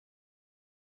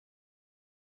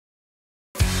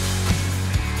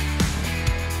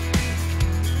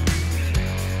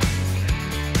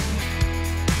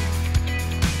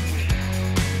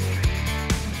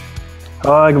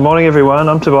Hi, good morning everyone.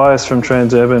 I'm Tobias from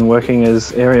Transurban, working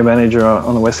as Area Manager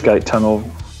on the Westgate Tunnel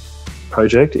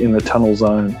project in the Tunnel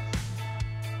Zone.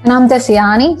 And I'm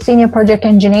Desi, Senior Project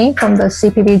Engineer from the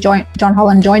CPB John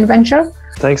Holland Joint Venture.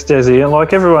 Thanks, Desi. And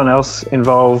like everyone else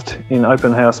involved in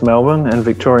Open House Melbourne and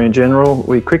Victoria in general,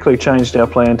 we quickly changed our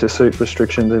plan to suit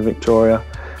restrictions in Victoria.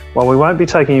 While we won't be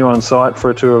taking you on site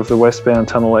for a tour of the Westbound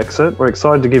tunnel exit, we're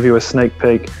excited to give you a sneak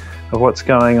peek of what's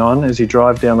going on as you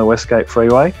drive down the Westgate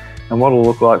Freeway and what it'll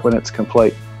look like when it's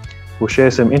complete. We'll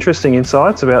share some interesting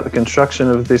insights about the construction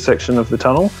of this section of the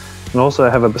tunnel and also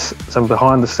have some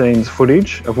behind the scenes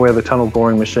footage of where the tunnel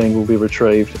boring machine will be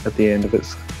retrieved at the end of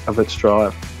its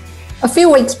drive. A few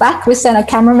weeks back, we sent a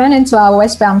cameraman into our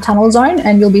Westbound tunnel zone,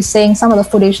 and you'll be seeing some of the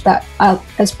footage that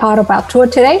as part of our tour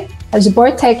today, as we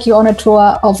both take you on a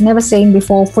tour of never seen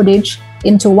before footage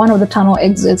into one of the tunnel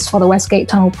exits for the Westgate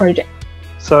Tunnel project.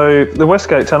 So the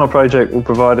Westgate Tunnel project will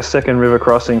provide a second river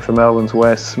crossing for Melbourne's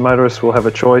west. Motorists will have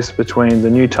a choice between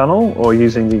the new tunnel or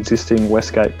using the existing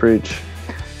Westgate Bridge.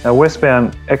 Our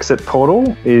westbound exit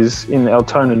portal is in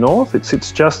Altona North. It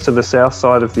sits just to the south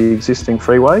side of the existing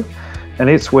freeway, and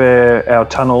it's where our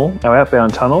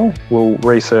outbound tunnel, will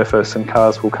resurface and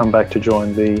cars will come back to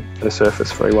join the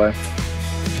surface freeway.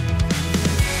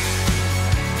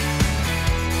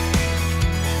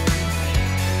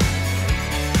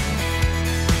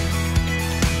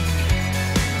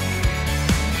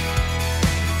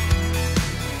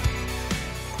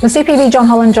 The CPB John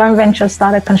Holland Joint Venture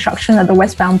started construction at the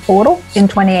Westbound portal in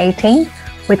 2018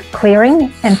 with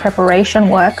clearing and preparation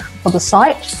work for the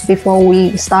site before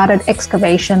we started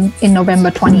excavation in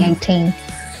November 2018.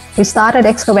 We started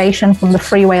excavation from the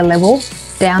freeway level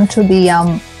down to the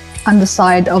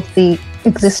underside of the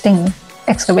existing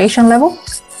excavation level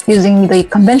using the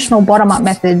conventional bottom-up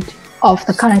method of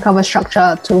the cut and cover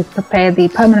structure to prepare the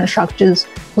permanent structures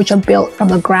which are built from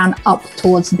the ground up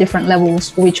towards different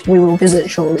levels, which we will visit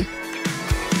shortly.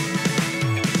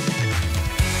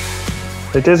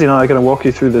 So Desi and I are going to walk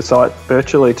you through the site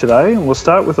virtually today, and we'll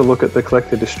start with a look at the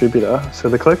collector distributor. So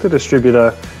the collector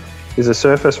distributor is a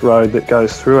surface road that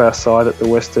goes through our site at the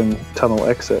Western Tunnel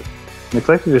exit. And the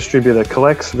collector distributor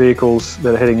collects vehicles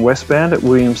that are heading westbound at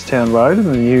Williamstown Road and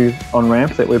the new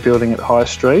on-ramp that we're building at High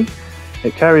Street.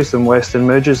 It carries them west and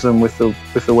merges them with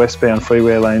the westbound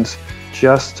freeway lanes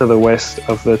just to the west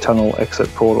of the tunnel exit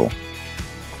portal.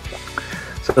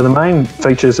 So the main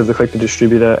features of the collector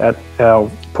distributor at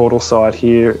our portal site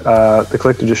here are the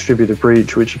collector distributor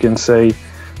bridge, which you can see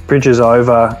bridges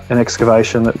over an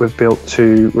excavation that we've built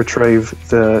to retrieve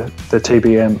the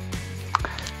TBM.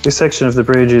 This section of the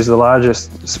bridge is the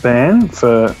largest span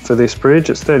for this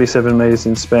bridge. It's 37 metres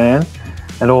in span,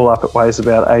 and all up it weighs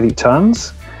about 80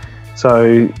 tonnes.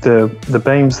 So the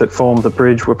beams that form the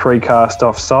bridge were precast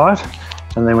off-site,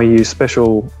 and then we used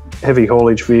special heavy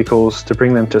haulage vehicles to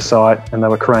bring them to site, and they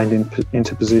were craned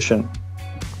into position.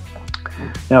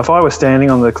 Now, if I were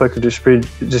standing on the collector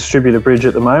distributor bridge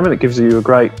at the moment, it gives you a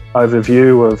great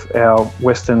overview of our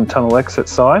Western Tunnel exit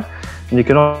site, and you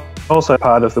can also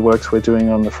part of the works we're doing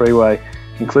on the freeway,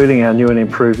 including our new and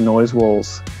improved noise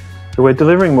walls. So we're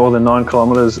delivering more than 9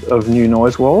 kilometres of new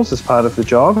noise walls as part of the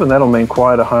job, and that'll mean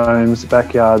quieter homes,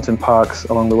 backyards and parks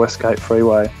along the Westgate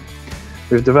Freeway.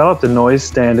 We've developed a noise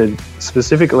standard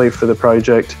specifically for the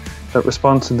project that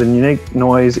responds to the unique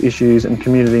noise issues and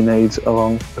community needs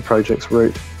along the project's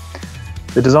route.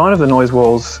 The design of the noise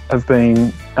walls have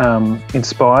been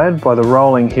inspired by the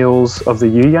rolling hills of the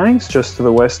Yuyangs just to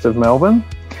the west of Melbourne,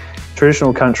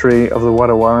 traditional country of the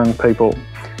Wadawurrung people.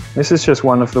 This is just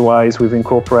one of the ways we've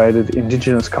incorporated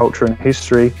Indigenous culture and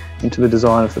history into the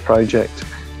design of the project.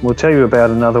 We'll tell you about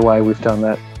another way we've done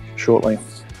that shortly.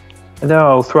 And now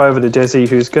I'll throw over to Desi,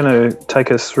 who's going to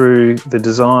take us through the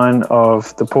design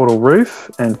of the portal roof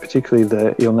and particularly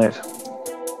the eel net.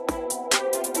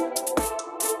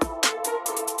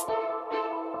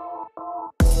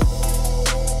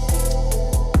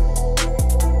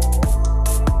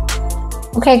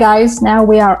 Okay guys, now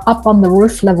we are up on the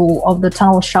roof level of the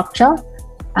tunnel structure,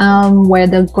 where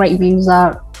the great views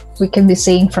we can be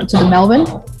seeing to the Melbourne.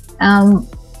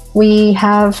 We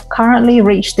have currently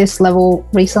reached this level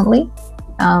recently.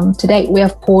 To date, we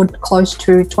have poured close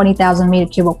to 20,000 metre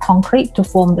cube of concrete to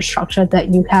form the structure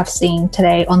that you have seen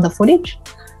today on the footage.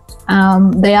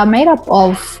 They are made up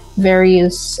of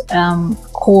various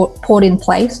poured in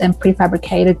place and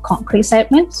prefabricated concrete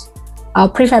segments. Our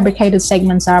prefabricated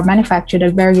segments are manufactured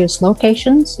at various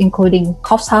locations, including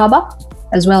Coffs Harbour,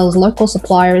 as well as local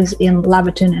suppliers in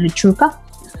Laverton and Echuca.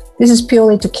 This is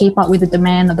purely to keep up with the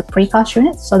demand of the precast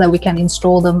units so that we can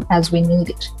install them as we need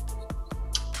it.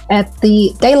 At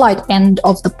the daylight end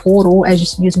of the portal,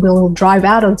 as you will drive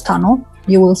out of the tunnel,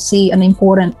 you will see an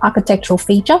important architectural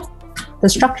feature. The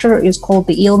structure is called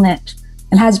the eel net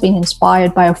and has been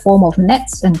inspired by a form of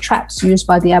nets and traps used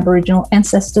by the Aboriginal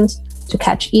ancestors to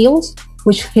catch eels,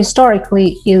 which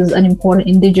historically is an important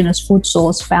Indigenous food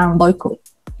source found locally.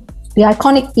 The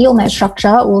iconic eel net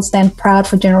structure will stand proud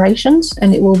for generations,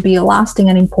 and it will be a lasting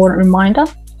and important reminder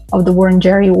of the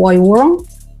Wurundjeri Woi-wurrung,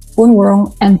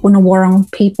 Boonwurrung and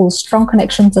Bunawurrung people's strong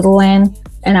connection to the land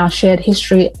and our shared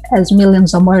history as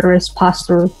millions of motorists pass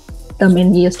through them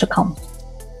in years to come.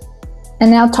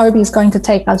 And now Toby is going to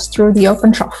take us through the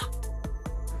open trough.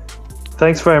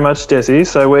 Thanks very much, Desi.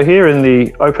 So we're here in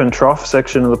the open trough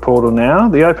section of the portal now.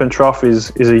 The open trough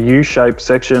is a U-shaped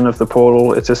section of the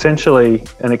portal. It's essentially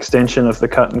an extension of the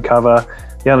cut and cover.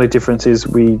 The only difference is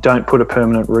we don't put a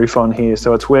permanent roof on here.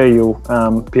 So it's where you'll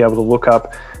be able to look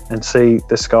up and see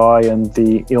the sky and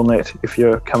the eel net if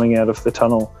you're coming out of the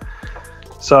tunnel.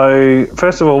 So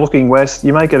first of all, looking west,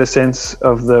 you may get a sense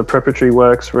of the preparatory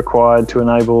works required to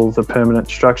enable the permanent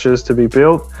structures to be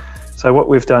built. So what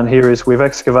we've done here is we've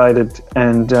excavated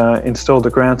and installed a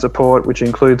ground support, which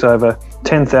includes over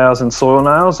 10,000 soil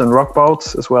nails and rock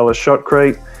bolts, as well as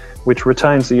shotcrete, which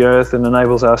retains the earth and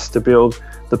enables us to build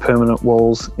the permanent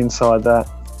walls inside that.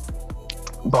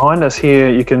 Behind us here,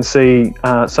 you can see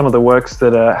some of the works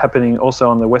that are happening also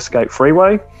on the Westgate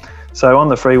Freeway. So on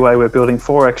the freeway, we're building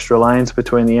 4 extra lanes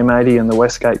between the M80 and the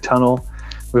Westgate Tunnel.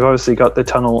 We've obviously got the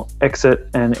tunnel exit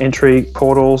and entry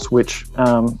portals, which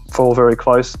fall very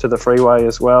close to the freeway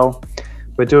as well.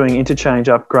 We're doing interchange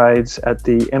upgrades at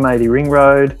the M80 Ring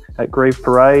Road, at Grieve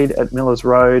Parade, at Millers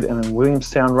Road and in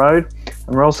Williamstown Road.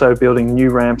 And we're also building new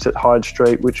ramps at Hyde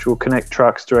Street, which will connect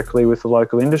trucks directly with the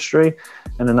local industry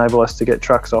and enable us to get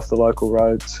trucks off the local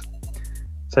roads.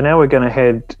 So now we're going to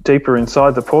head deeper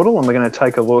inside the portal and we're going to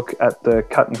take a look at the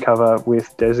cut and cover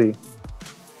with Desi.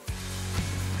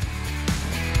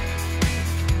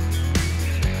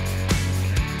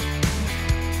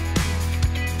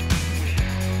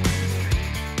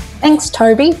 Thanks,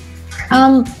 Toby.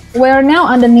 We're now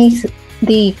underneath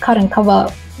the cut and cover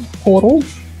portal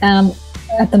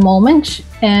at the moment.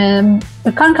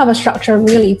 The cut and cover structure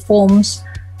really forms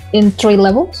in 3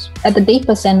 levels. At the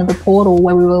deepest end of the portal,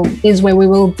 where we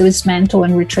will dismantle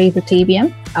and retrieve the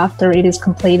TBM after it is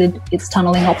completed its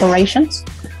tunneling operations.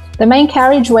 The main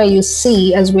carriageway you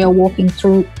see as we are walking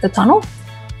through the tunnel,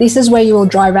 this is where you will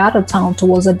drive out of the tunnel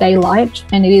towards the daylight,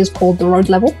 and it is called the road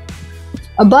level.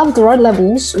 Above the road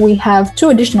levels, we have 2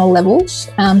 additional levels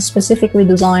specifically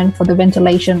designed for the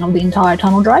ventilation of the entire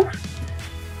tunnel drive.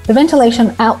 The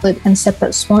ventilation outlet and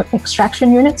separate smoke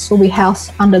extraction units will be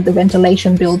housed under the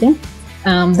ventilation building.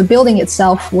 The building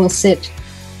itself will sit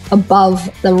above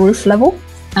the roof level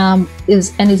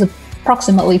is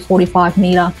approximately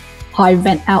 45-metre high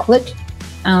vent outlet,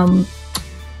 and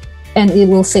it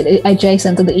will sit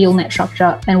adjacent to the eel net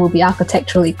structure and will be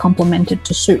architecturally complemented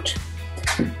to suit.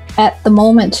 At the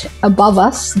moment, above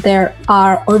us, there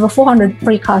are over 400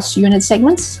 precast unit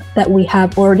segments that we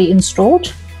have already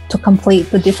installed to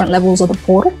complete the different levels of the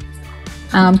portal.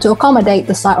 To accommodate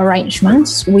the site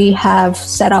arrangements, we have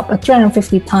set up a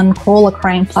 350-ton crawler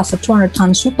crane plus a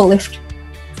 200-ton super lift,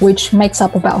 which makes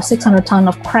up about 600 tonne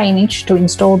of crane each to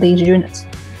install these units,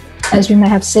 as you may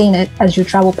have seen it as you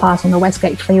travel past on the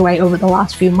Westgate Freeway over the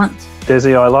last few months.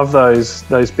 Desi, I love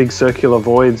those big circular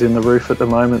voids in the roof at the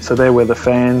moment. So they're where the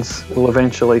fans will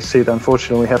eventually sit.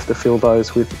 Unfortunately, we have to fill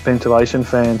those with ventilation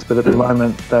fans, but at the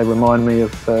moment they remind me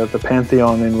of the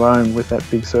Pantheon in Rome with that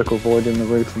big circle void in the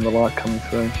roof and the light coming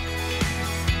through.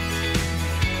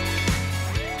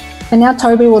 And now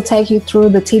Toby will take you through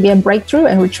the TBM breakthrough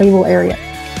and retrieval area.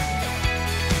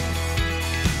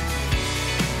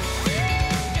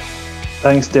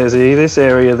 Thanks, Desi. This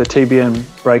area, the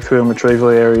TBM breakthrough and retrieval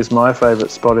area, is my favourite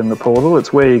spot in the portal.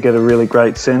 It's where you get a really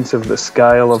great sense of the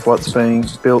scale of what's being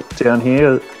built down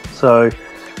here. So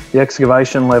the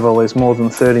excavation level is more than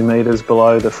 30 metres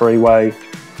below the freeway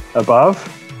above.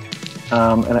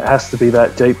 And it has to be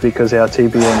that deep because our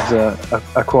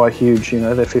TBMs are quite huge,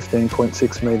 they're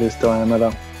 15.6 metres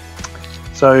diameter.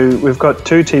 So we've got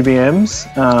 2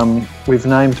 TBMs. We've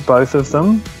named both of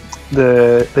them.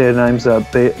 Their names are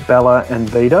Bella and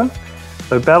Vida.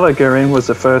 So Bella Guerin was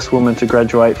the first woman to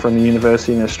graduate from the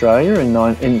university in Australia in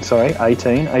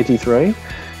 1883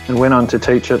 and went on to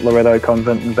teach at Loreto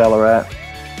Convent in Ballarat.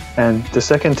 And the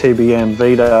second TBM,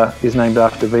 Vida, is named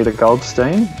after Vida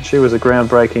Goldstein. She was a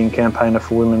groundbreaking campaigner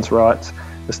for women's rights,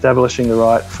 establishing the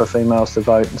right for females to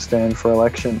vote and stand for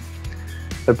election.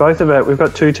 So we've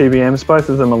got 2 TBMs. Both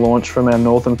of them are launched from our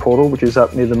northern portal, which is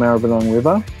up near the Maribyrnong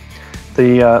River.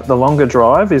 The longer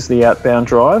drive is the outbound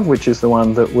drive, which is the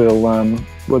one that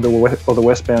we'll or the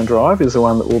westbound drive is the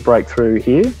one that will break through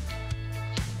here.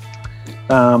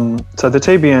 So the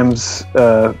TBMs,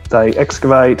 they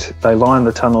excavate, they line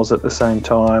the tunnels at the same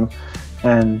time,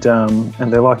 and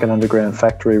they're like an underground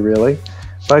factory really.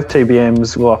 Both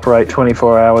TBMs will operate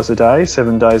 24 hours a day,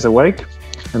 7 days a week,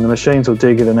 and the machines will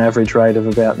dig at an average rate of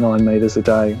about 9 metres a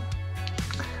day.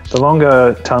 The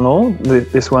longer tunnel,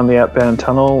 this one, the outbound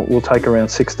tunnel, will take around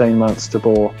 16 months to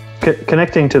bore.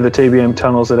 Connecting to the TBM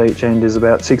tunnels at each end is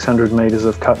about 600 metres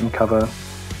of cut and cover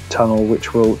tunnel,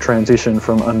 which will transition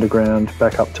from underground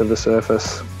back up to the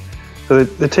surface. So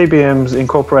the TBMs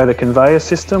incorporate a conveyor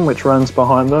system which runs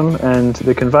behind them, and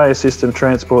the conveyor system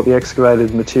transport the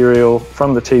excavated material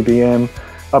from the TBM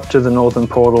up to the northern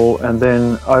portal and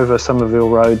then over Somerville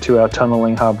Road to our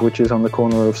tunnelling hub, which is on the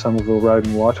corner of Somerville Road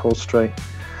and Whitehall Street.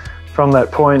 From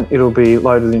that point, it'll be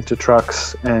loaded into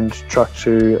trucks and trucked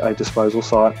to a disposal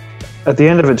site. At the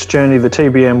end of its journey, the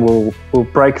TBM will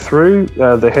break through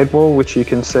the head wall, which you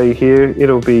can see here.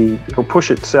 It'll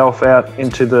push itself out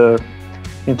into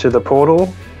the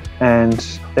portal,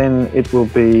 and then it will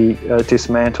be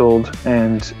dismantled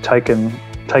and taken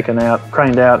out,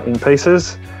 craned out in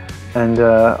pieces, and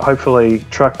hopefully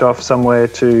trucked off somewhere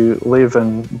to live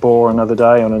and bore another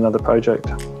day on another project.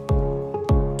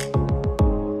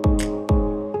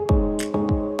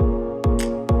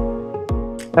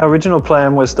 Our original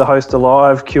plan was to host a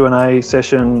live Q&A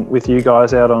session with you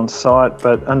guys out on site,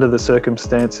 but under the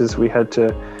circumstances we had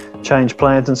to change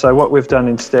plans, and so what we've done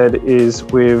instead is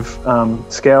we've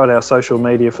scoured our social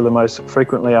media for the most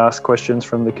frequently asked questions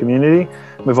from the community.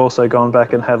 We've also gone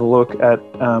back and had a look at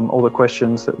all the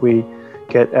questions that we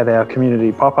get at our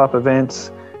community pop-up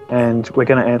events, and we're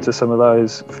going to answer some of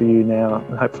those for you now,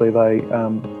 and hopefully they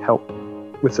help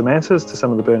with some answers to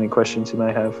some of the burning questions you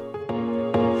may have.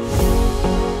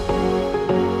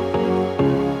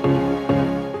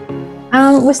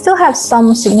 We still have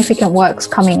some significant works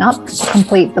coming up to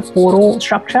complete the portal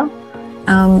structure.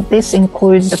 This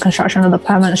includes the construction of the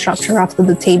permanent structure after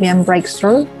the TBM breaks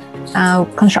through,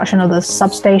 construction of the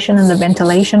substation and the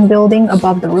ventilation building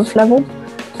above the roof level.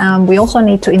 We also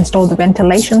need to install the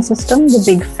ventilation system, the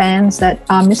big fans that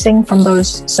are missing from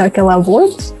those circular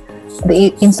voids,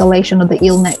 the installation of the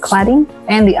eel-net cladding,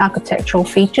 and the architectural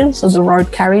features of the road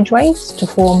carriageways to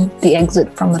form the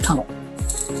exit from the tunnel.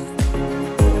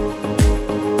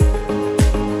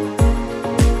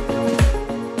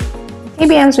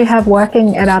 TBMs we have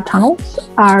working at our tunnels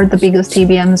are the biggest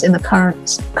TBMs in the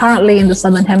currently in the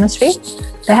Southern Hemisphere.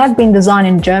 They have been designed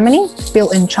in Germany,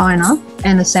 built in China,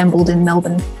 and assembled in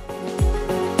Melbourne.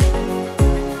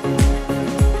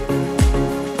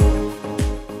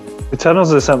 The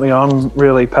tunnels are something I'm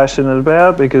really passionate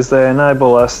about because they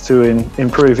enable us to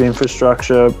improve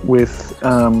infrastructure with,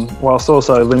 whilst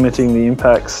also limiting the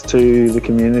impacts to the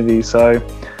community. So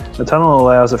the tunnel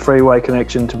allows a freeway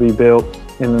connection to be built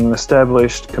in an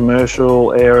established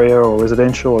commercial area or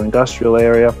residential or industrial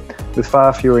area with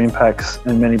far fewer impacts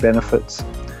and many benefits,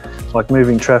 like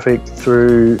moving traffic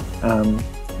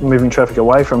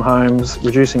away from homes,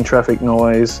 reducing traffic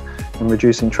noise, and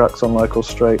reducing trucks on local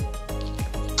street.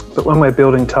 But when we're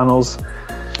building tunnels,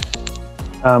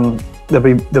 there'll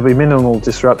be minimal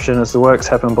disruption as the works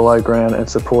happen below ground and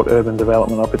support urban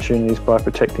development opportunities by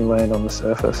protecting land on the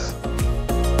surface.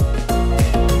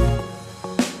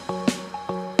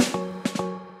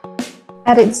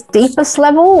 At its deepest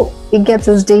level, it gets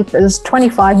as deep as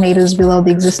 25 metres below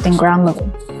the existing ground level.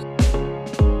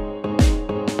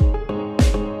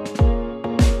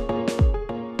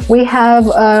 We have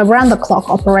round-the-clock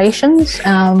operations,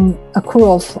 a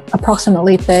crew of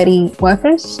approximately 30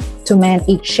 workers to man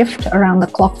each shift around the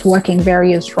clock working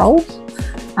various roles.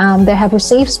 They have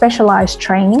received specialised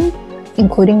training,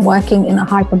 including working in a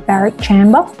hyperbaric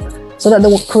chamber, so that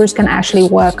the crews can actually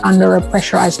work under a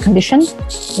pressurised condition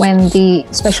when the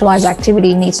specialised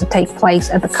activity needs to take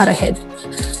place at the cutter head.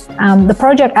 The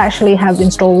project actually have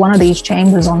installed one of these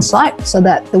chambers on site so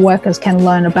that the workers can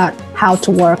learn about how to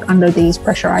work under these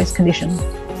pressurised conditions.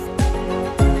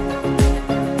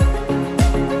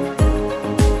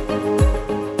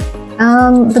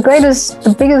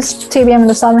 The biggest TBM in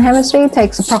the Southern Hemisphere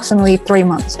takes approximately 3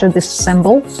 months to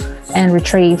disassemble and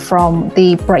retrieve from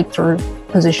the breakthrough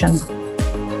position.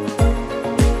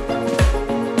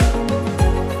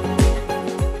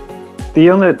 The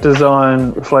eel-net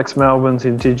design reflects Melbourne's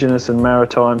Indigenous and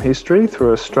maritime history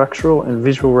through a structural and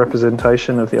visual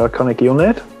representation of the iconic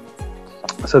eel-net.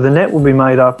 So the net will be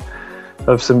made up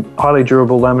of some highly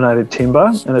durable laminated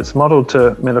timber, and it's modelled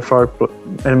to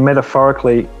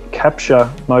metaphorically capture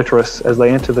motorists as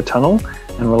they enter the tunnel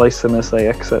and release them as they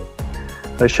exit.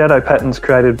 Those shadow patterns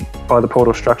created by the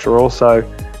portal structure also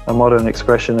a modern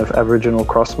expression of Aboriginal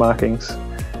cross markings.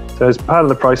 So as part of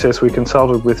the process, we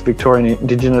consulted with Victorian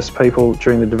Indigenous people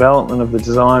during the development of the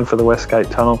design for the Westgate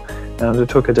Tunnel and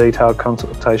undertook a detailed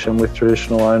consultation with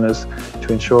traditional owners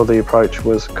to ensure the approach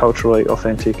was culturally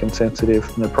authentic and sensitive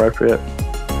and appropriate.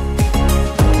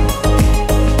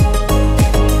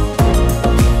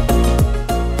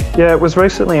 Yeah, it was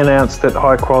recently announced that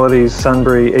High Quality's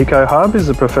Sunbury Eco Hub is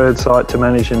the preferred site to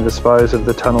manage and dispose of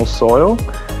the tunnel soil.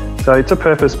 So it's a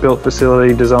purpose-built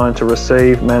facility designed to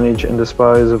receive, manage and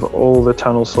dispose of all the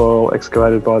tunnel soil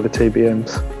excavated by the TBMs.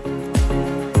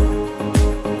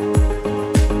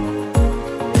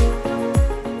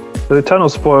 So the tunnel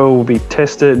spoil will be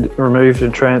tested, removed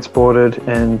and transported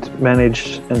and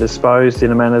managed and disposed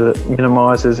in a manner that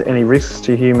minimises any risks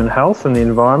to human health and the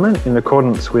environment in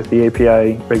accordance with the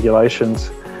EPA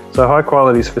regulations. So High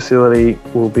Quality's facility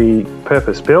will be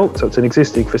purpose-built, so it's an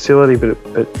existing facility, but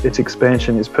its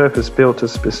expansion is purpose-built to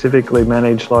specifically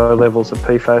manage low levels of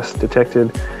PFAS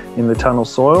detected in the tunnel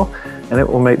soil, and it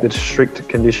will meet the strict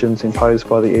conditions imposed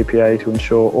by the EPA to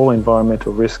ensure all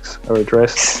environmental risks are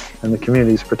addressed and the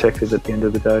community is protected at the end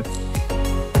of the day.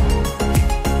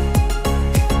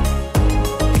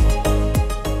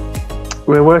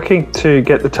 We're working to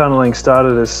get the tunnelling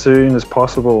started as soon as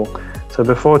possible. So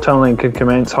before tunnelling can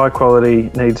commence, High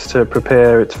Quality needs to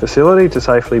prepare its facility to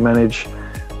safely manage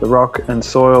the rock and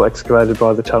soil excavated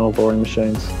by the tunnel boring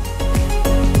machines.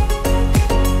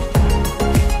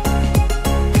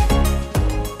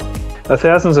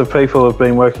 Thousands of people have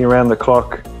been working around the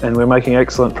clock, and we're making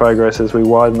excellent progress as we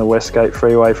widen the Westgate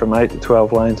Freeway from 8 to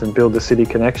 12 lanes and build the city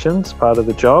connections, part of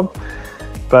the job.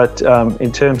 But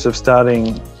in terms of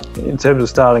starting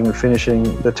and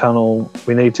finishing the tunnel,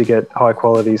 we need to get High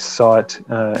Quality's site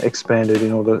expanded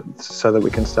in order so that we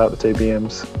can start the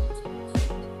TBMs.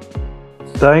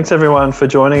 Thanks everyone for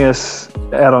joining us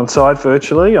out on site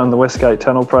virtually on the Westgate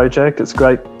Tunnel project. It's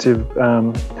great to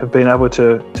have been able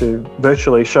to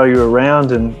virtually show you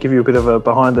around and give you a bit of a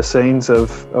behind the scenes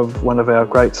of one of our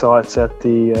great sites at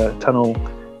the tunnel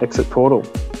exit portal.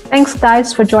 Thanks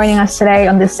guys for joining us today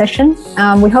on this session.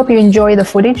 We hope you enjoy the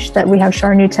footage that we have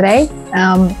shown you today,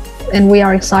 and we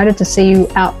are excited to see you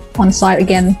out on site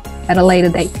again at a later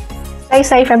date. Stay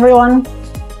safe everyone.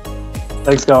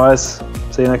 Thanks guys.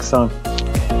 See you next time.